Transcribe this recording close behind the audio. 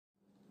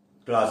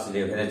Class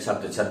 11 এর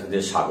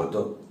ছাত্রছাত্রীদের স্বাগত।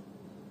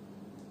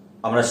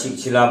 আমরা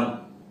শিখছিলাম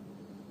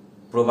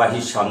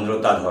প্রবাহী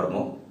সান্দ্রতা ধর্ম।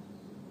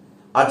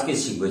 আজকে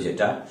শিখব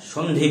যেটা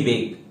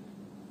সন্ধিবেগ,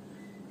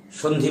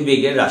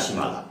 সন্ধিবেগের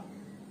রাশিমালা।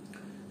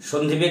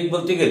 সন্ধিবেগ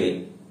বলতে গেলে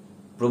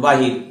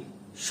প্রবাহীর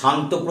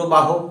শান্ত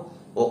প্রবাহ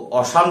ও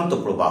অশান্ত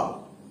প্রবাহ,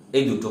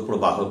 এই দুটো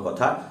প্রবাহের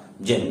কথা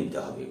জেনে নিতে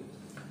হবে।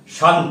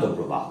 শান্ত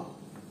প্রবাহ,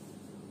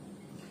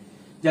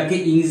 যাকে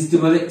ইংরেজিতে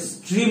বলে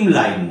স্ট্রিম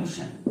লাইন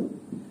মোশন,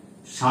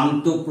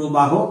 শান্ত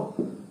প্রবাহ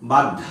বা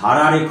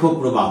ধারারেখ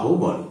প্রবাহ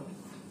বলে।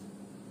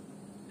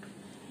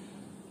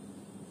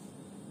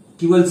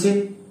 কি বলছে?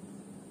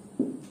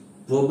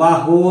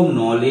 প্রবাহ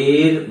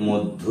নলের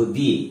মধ্য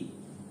দিয়ে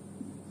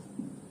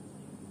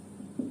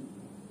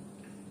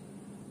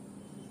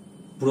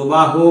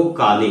প্রবাহ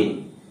কালে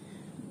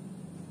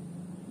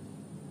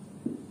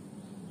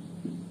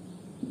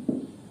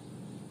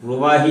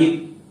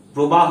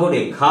প্রবাহ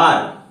রেখার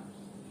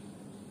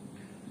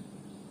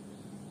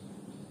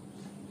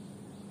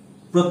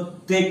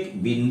প্রত্যেক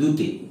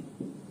বিন্দুতে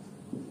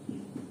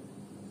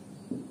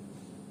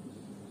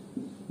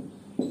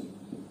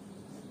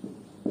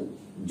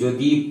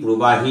যদি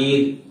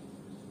প্রবাহীর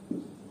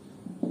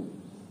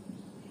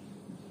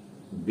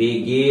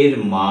বেগের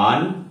মান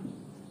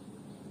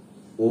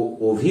ও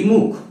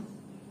অভিমুখ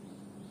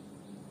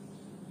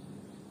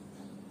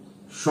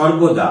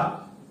সর্বদা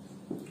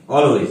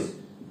অলওয়েজ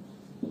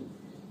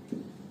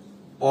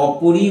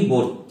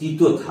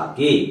অপরিবর্তিত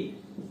থাকে,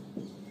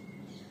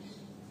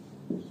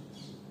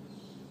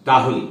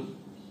 তাহলে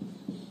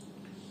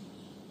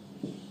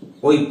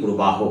ওই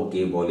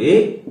প্রবাহকে বলে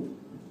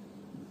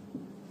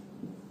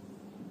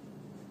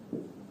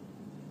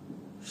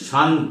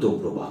শান্ত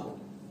প্রবাহ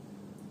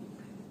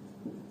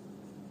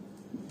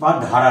বা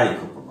ধারারেখ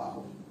প্রবাহ।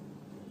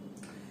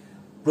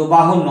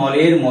 প্রবাহ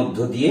নলের মধ্য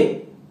দিয়ে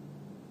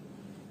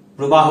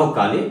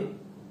প্রবাহকালে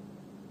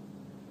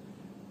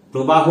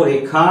প্রবাহ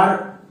রেখার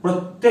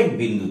প্রত্যেক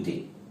বিন্দুতে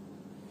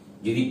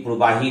যদি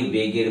প্রবাহীর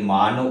বেগের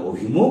মান ও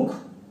অভিমুখ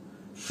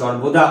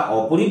সর্বদা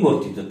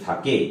অপরিবর্তিত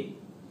থাকে,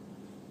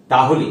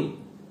 তাহলে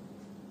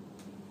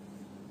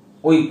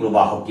ওই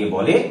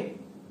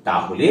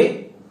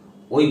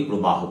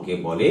প্রবাহকে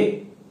বলে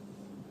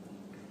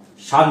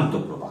শান্ত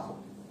প্রবাহ।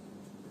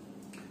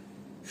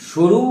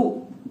 সরু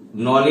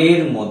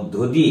নলের মধ্য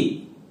দিয়ে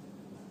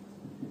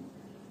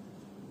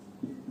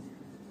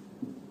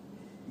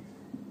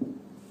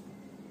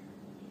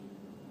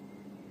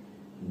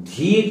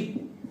ধীর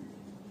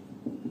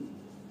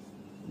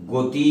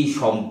গতি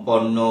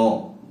সম্পন্ন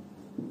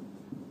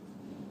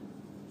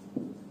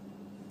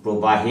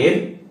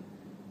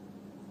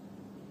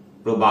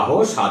প্রবাহ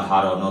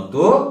সাধারণত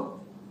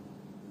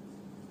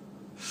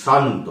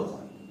শান্ত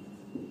হয়।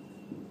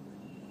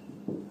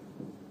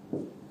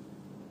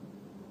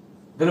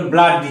 ধরো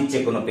ব্লাড দিচ্ছে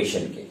কোনো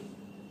পেশেন্টকে,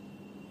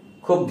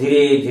 খুব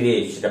ধীরে ধীরে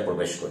সেটা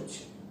প্রবেশ করছে,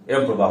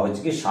 এরকম প্রবাহ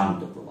হচ্ছে কি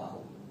শান্ত প্রবাহ,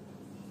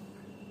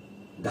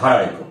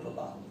 ধারারেখ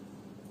প্রবাহ।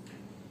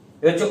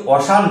 এটা হচ্ছে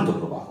অশান্ত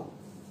প্রবাহ।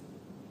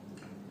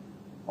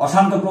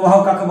 অশান্ত প্রবাহ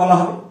কাকে বলা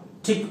হবে?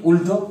 ঠিক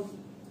উল্টো।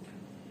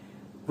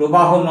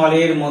 প্রবাহ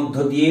নলের মধ্য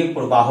দিয়ে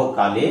প্রবাহ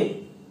কালে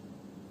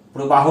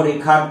প্রবাহ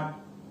রেখার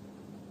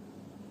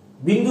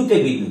বিন্দুতে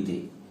বিন্দুতে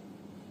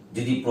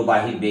যদি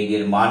প্রবাহী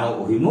বেগের মান ও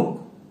অভিমুখ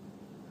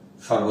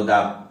সর্বদা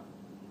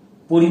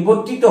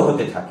পরিবর্তিত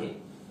হতে থাকে,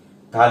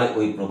 তাহলে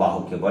ওই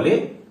প্রবাহকে বলে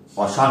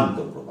অশান্ত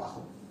প্রবাহ।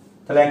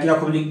 তাহলে একই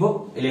রকম লিখবো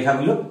এই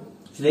লেখাগুলো,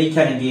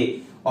 এইখানে গিয়ে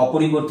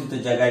অপরিবর্তিত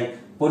জায়গায়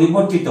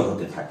পরিবর্তিত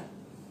হতে থাকে,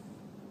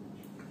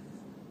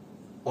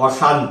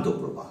 অশান্ত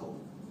প্রবাহ।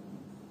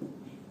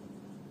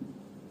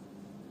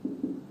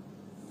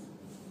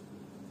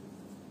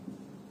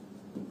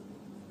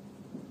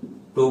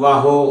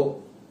 প্রবাহ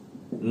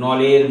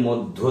নলের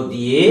মধ্য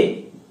দিয়ে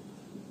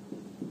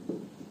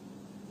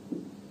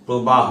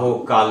প্রবাহ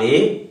কালে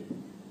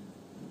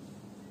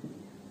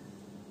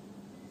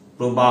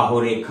প্রবাহ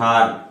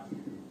রেখার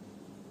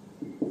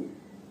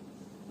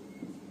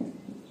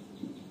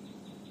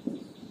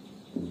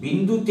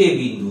বিন্দুতে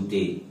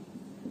বিন্দুতে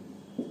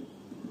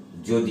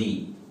যদি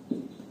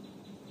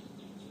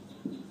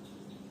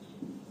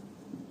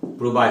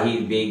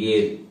প্রবাহীর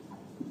বেগের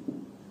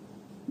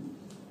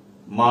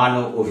মান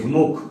ও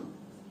অভিমুখ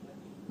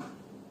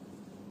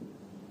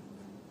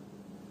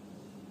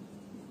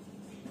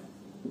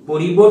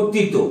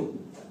পরিবর্তিত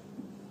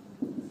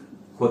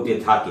হতে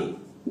থাকে,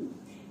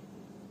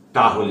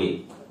 তাহলে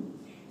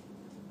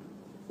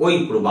ওই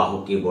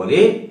প্রবাহকে বলে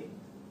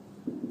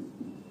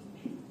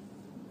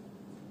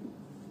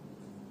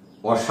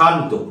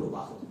অশান্ত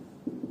প্রবাহ,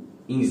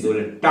 ইংরেজি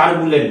বলে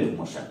টার্বুলেন্ট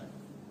মোশন।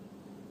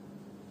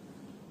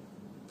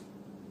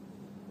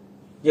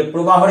 যে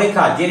প্রবাহ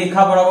রেখা, যে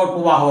রেখা বরাবর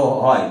প্রবাহ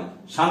হয়,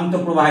 শান্ত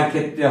প্রবাহের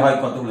ক্ষেত্রে হয়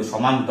কতগুলো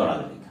সমান্তরাল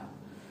রেখা,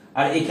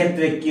 আর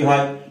এক্ষেত্রে কি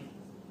হয়?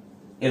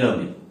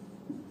 এলোমেলো।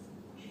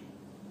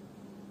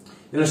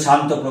 এগুলো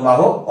শান্ত প্রবাহ,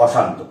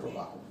 অশান্ত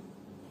প্রবাহ।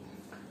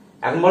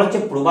 এখন বলা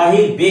হচ্ছে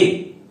প্রবাহীর বেগ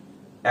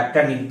একটা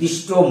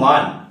নির্দিষ্ট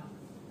মান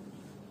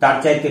তার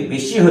চাইতে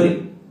বেশি হলে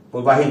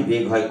প্রবাহীর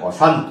বেগ হয়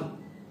অশান্ত,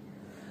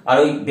 আর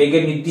ওই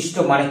বেগের নির্দিষ্ট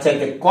মানের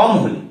চাইতে কম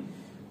হলে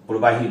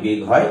প্রবাহীর বেগ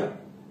হয়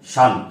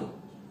শান্ত।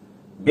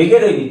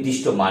 বেগের ওই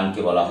নির্দিষ্ট মানকে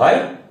বলা হয়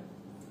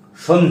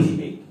সন্ধি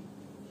বেগ।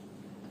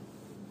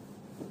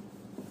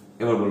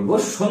 এবার বলবো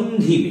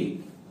সন্ধি বেগ,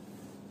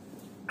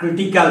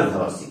 ক্রিটিক্যাল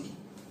ভেলোসিটি।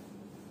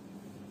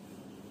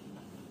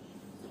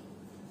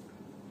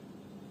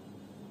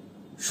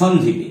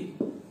 সন্ধি বেগ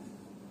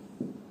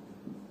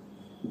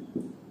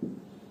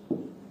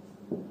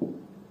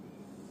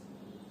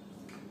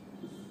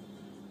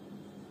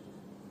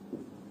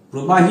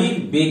প্রবাহীর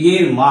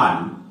বেগের মান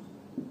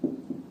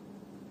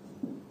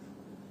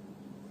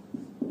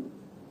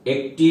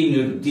একটি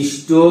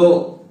নির্দিষ্ট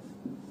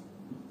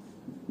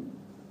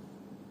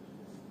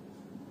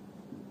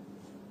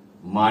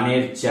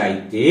মানের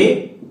চাইতে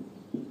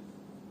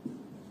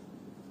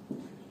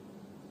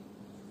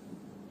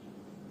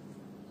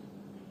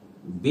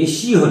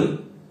বেশি হলে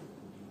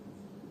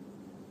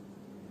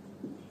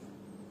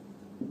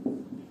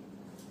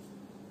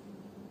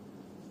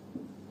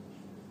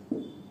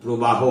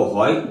প্রবাহ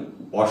হয়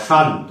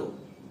অশান্ত,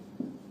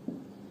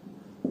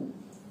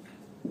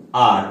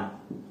 আর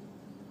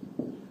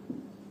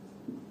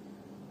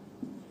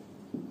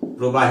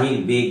প্রবাহীর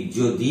বেগ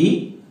যদি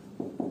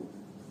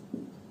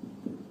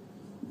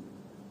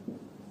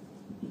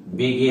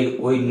বেগের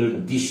ওই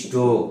নির্দিষ্ট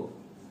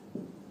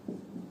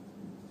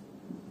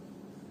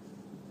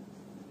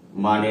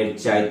মানের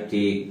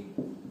চাইতে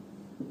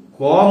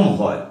কম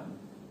হয়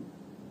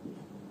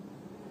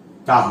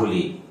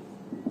তাহলে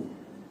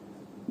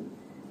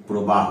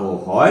প্রবাহ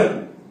হয়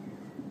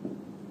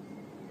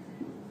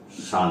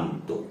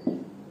শান্ত।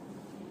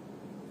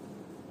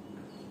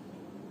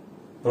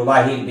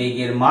 প্রবাহীর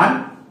বেগের মান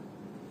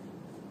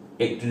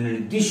একটি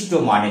নির্দিষ্ট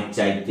মানের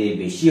চাইতে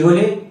বেশি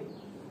হলে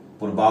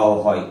প্রবাহ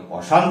হয়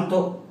অশান্ত,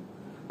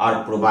 আর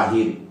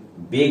প্রবাহীর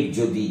বেগ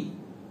যদি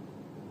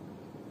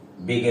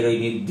বেগের ওই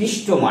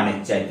নির্দিষ্ট মানের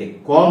চাইতে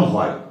কম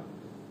হয়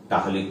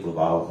তাহলে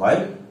প্রবাহ হয়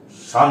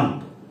শান্ত।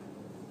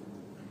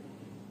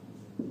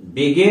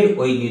 বেগের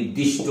ওই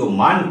নির্দিষ্ট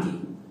মানকে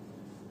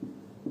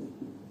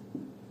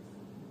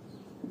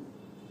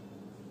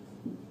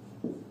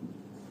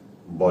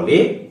বলে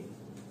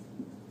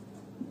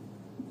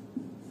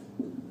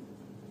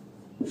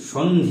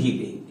সন্ধি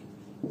বেগ।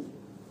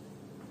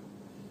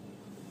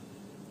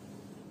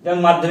 যেমন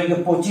মাধ্যমিকে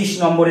 25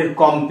 নম্বরের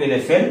কম পেলে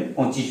ফেল,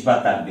 25 বা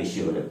তার বেশি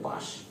হলে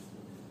পাস।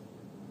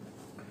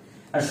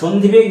 আর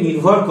সন্ধিবেগ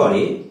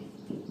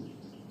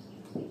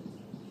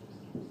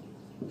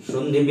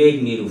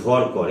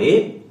নির্ভর করে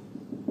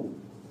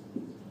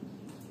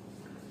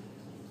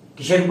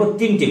কিসের উপর?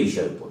 3টে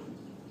বিষয়ের উপর।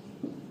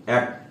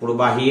 এক,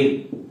 প্রবাহীর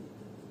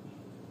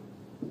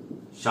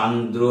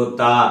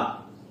সান্দ্রতা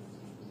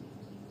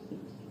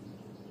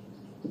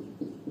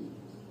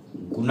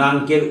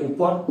গুণাঙ্কের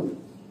উপর।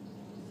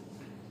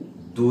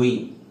 2,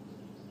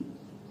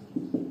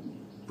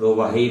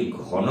 প্রবাহীর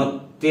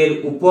ঘনত্বের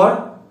উপর।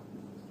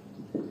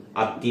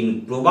 আর 3,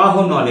 প্রবাহ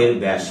নলের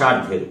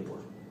ব্যাসার্ধের উপর।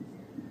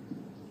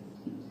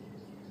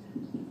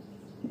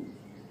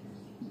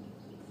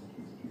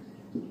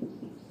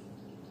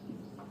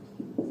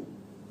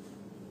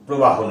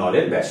 প্রবাহ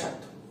নলের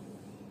ব্যাসার্ধ।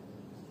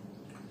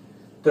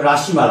 তো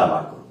রাশিমালা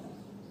বার করব।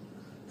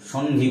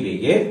 সন্ধি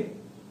বেগের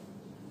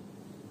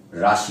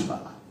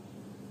রাশিমালা।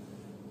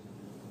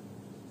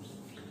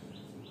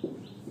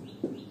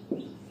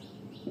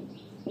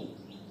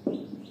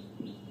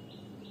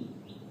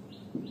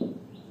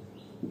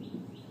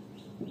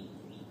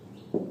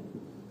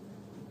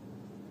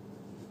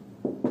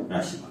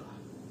 রাশিমালা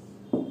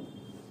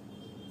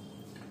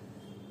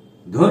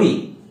ধরি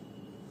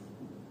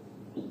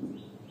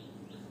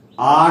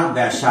আর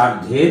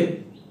ব্যাসার্ধের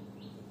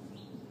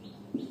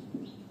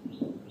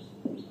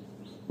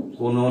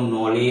কোন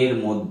নলের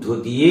মধ্য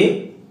দিয়ে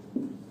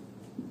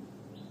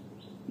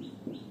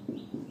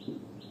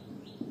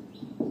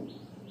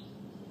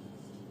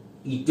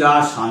ইটা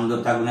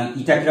সান্দ্রতা গুণাঙ্ক।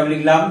 ইটা কিরকম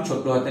লিখলাম?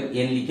 ছোট হাতের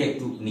এন লিখে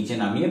একটু নিচে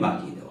নামিয়ে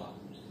বাঁকিয়ে দেওয়া।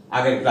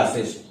 আগের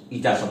ক্লাসে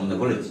ইটা সম্বন্ধে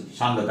বলেছি,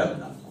 সান্দ্রতা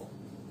গুণাঙ্ক।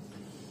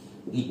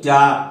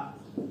 ইটা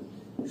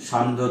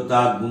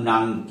সান্দ্রতা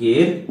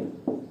গুণাঙ্কের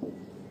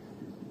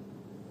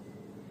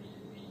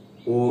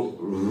ও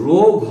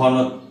রো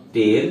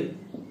ঘনত্বের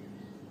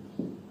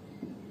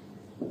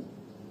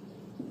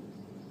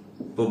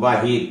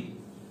প্রবাহীর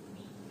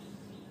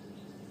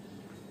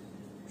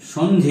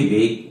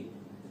সন্ধিবেগ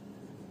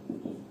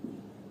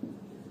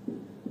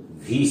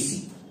VC,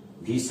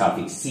 V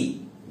suffix C,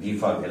 V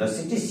for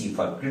velocity, C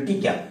for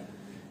critical,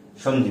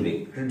 সন্ধিবেগ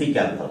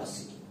critical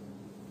velocity.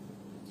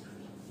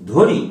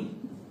 ধরি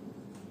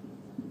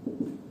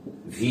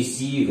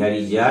VC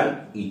ভ্যারিজার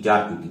eta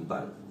to the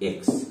power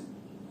x,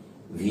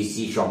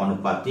 VC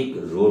সমানুপাতিক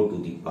rho to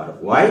the power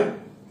y,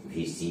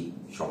 VC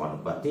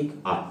সমানুপাতিক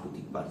আর to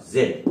the power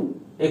Z.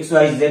 X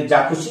Y Z যা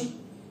খুশি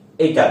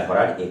এইটা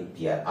ধরার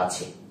এখতিয়ার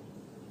আছে।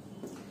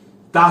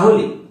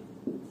 তাহলে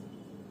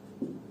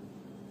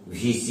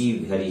VC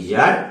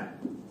ভ্যারিজার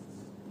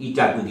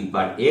eta to the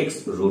power x,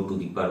 rho to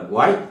the power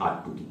y, R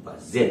to the power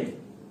Z,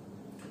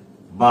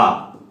 বা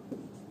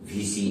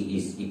Vc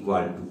is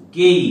equal to k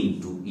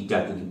into eta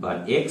to the power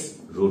x,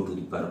 rho to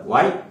the power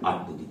y, r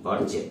to the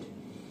power z.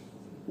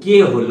 k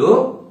হলো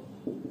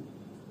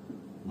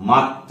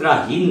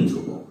মাত্রাহীন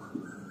ধ্রুবক,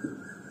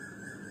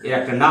 এর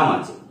একটা নাম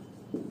আছে,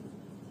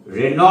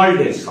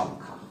 রেনল্ডের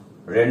সংখ্যা,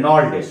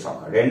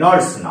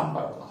 Reynolds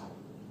number বলা হয়।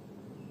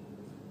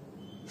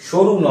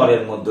 সরু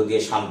নলের মধ্য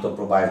দিয়ে শান্ত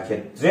প্রবাহের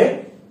ক্ষেত্রে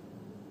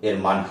এর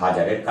মান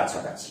 1000-এর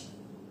কাছাকাছি।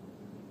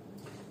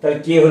 তাহলে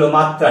কে হলো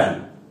মাত্রাহীন।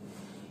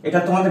 এটা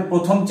তোমাদের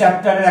প্রথম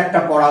চ্যাপ্টারের একটা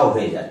পড়াও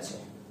হয়ে যাচ্ছে,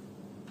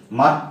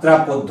 মাত্রা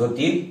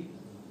পদ্ধতির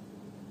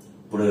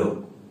প্রয়োগ।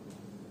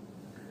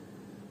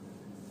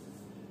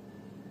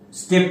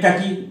 স্টেপটা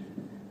কি?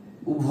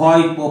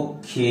 উভয়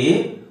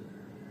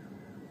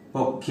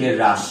পক্ষের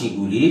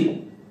রাশিগুলির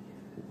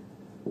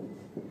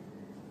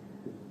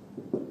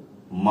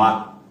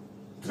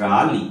মাত্রা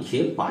লিখে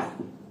পাই।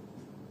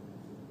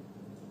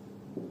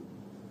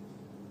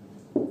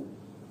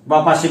 বা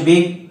পাশে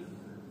বেগ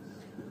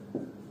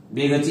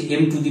হচ্ছে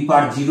m to the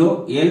power 0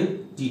 l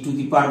t to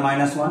the পাওয়ার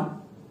 -1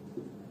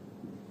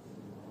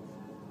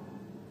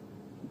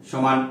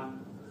 সমান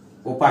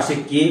ও পাশে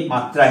k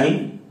মাত্রাহীন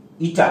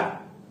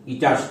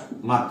ইটার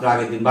মাত্রা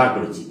আগের দিন বার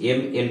করেছি, m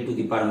l to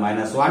the power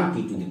 -1 t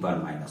to the power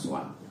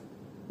 -1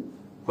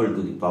 whole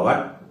to the power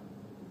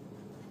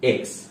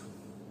x।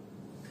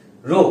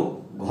 Rho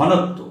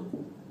ঘনত্ব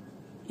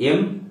m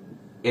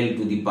l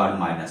টু দি পাওয়ার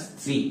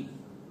 -3।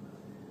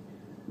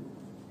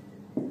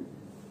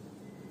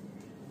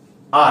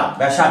 আর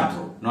ব্যাসার্ধ,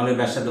 নলের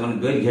ব্যাসার্ধ মানে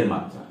দৈর্ঘ্যের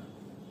মাত্রা,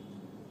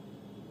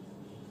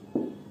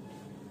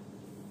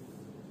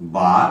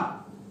 বা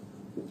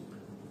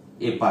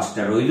এ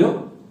পাশটা রইল,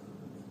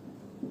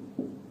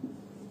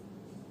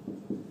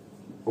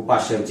 ও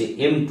পাশে হচ্ছে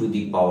m to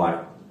the power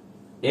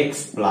x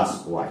plus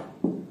y,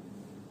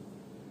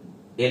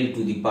 l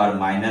to the power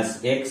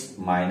 -x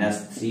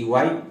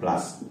 -3y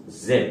plus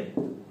z,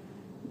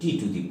 t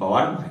to the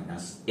power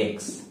 -x।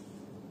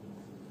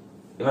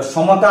 এবার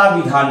সমতা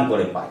বিধান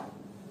করে পাই।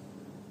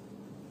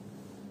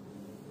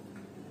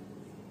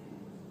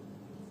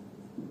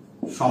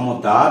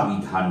 সমতা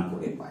বিধান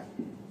করে পাই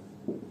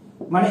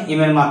মানে m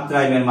এর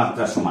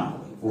মাত্রা সমান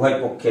হবে, উভয়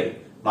পক্ষের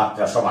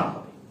মাত্রা সমান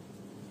হবে।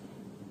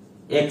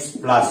 x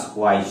প্লাস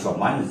y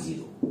সমান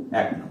 0,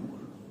 1 নম্বর।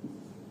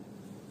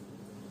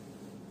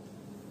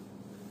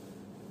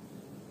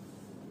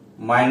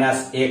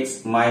 -x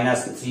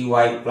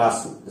 -3y প্লাস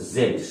z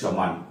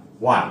সমান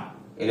 1,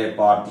 l এর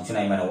পাওয়ার কিছু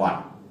নাই মানে 1,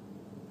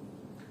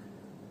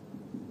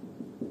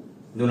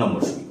 2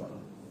 নম্বর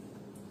সমীকরণ।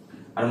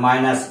 আর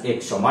 -x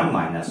সমান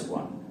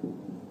 -1,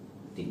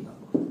 3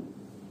 নম্বর।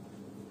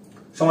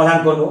 সমাধান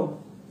করব।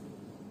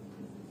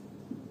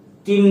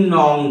 3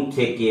 নং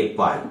থেকে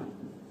পাই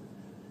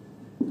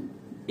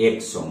x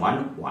সমান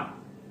 1।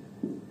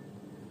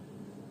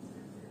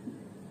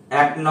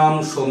 1 নং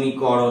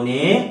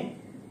সমীকরণে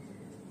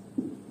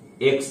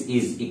x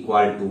is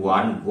equal to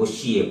 1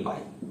 বসিয়ে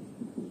পাই,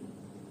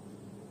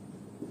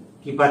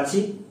 কি পাচ্ছি?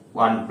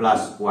 1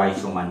 প্লাস y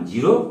সমান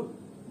 0,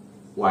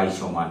 y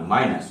সমান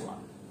 -1।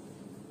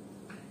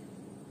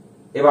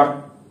 এবার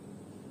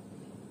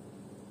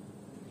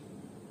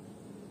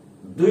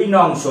 2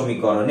 নং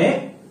সমীকরণে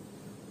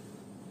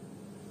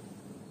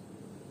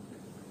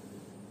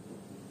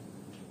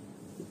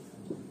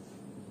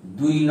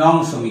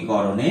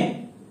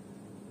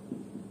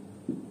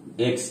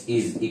x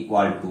is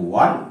equal to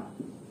 1,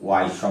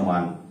 y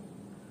সমান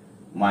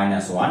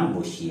 -1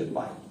 বসিয়ে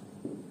পাই।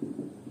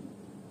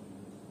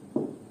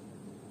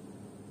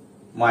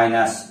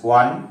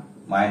 -1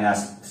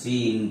 -3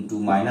 into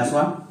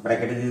 -1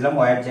 ব্র্যাকেটে দিলাম,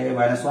 y এর জায়গায়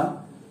 -1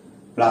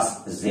 প্লাস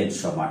z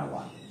সমান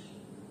 1,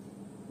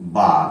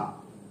 বা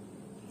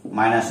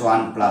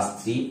 -1 প্লাস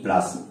 3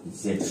 প্লাস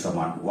z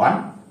সমান 1।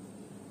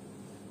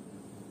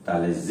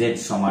 তাহলে z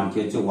সমান কি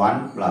হচ্ছে? 1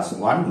 প্লাস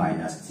 1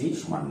 মাইনাস 3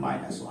 সমান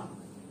 -1।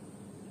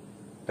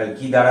 তাহলে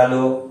কি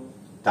দাঁড়ালো?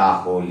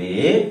 তাহলে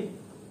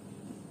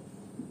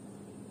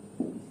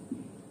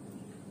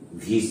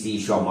Vc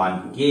সমান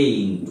k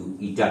into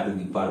eta to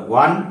the power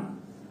 1,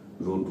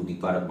 rho to the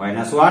power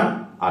 -1,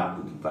 r to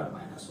the পাওয়ার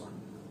 -1,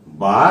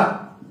 বা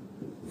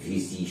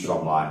Vc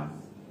সমান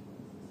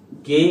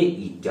k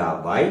eta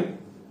by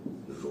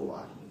rho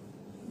r।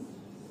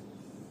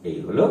 এই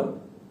হলো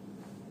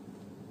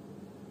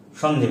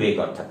সন্ধিবেগ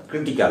অর্থাৎ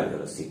ক্রিটিক্যাল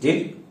ভেলোসিটির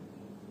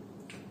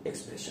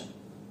এক্সপ্রেশন।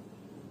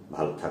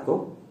 ভালো থাকো,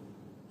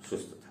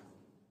 সুস্থ।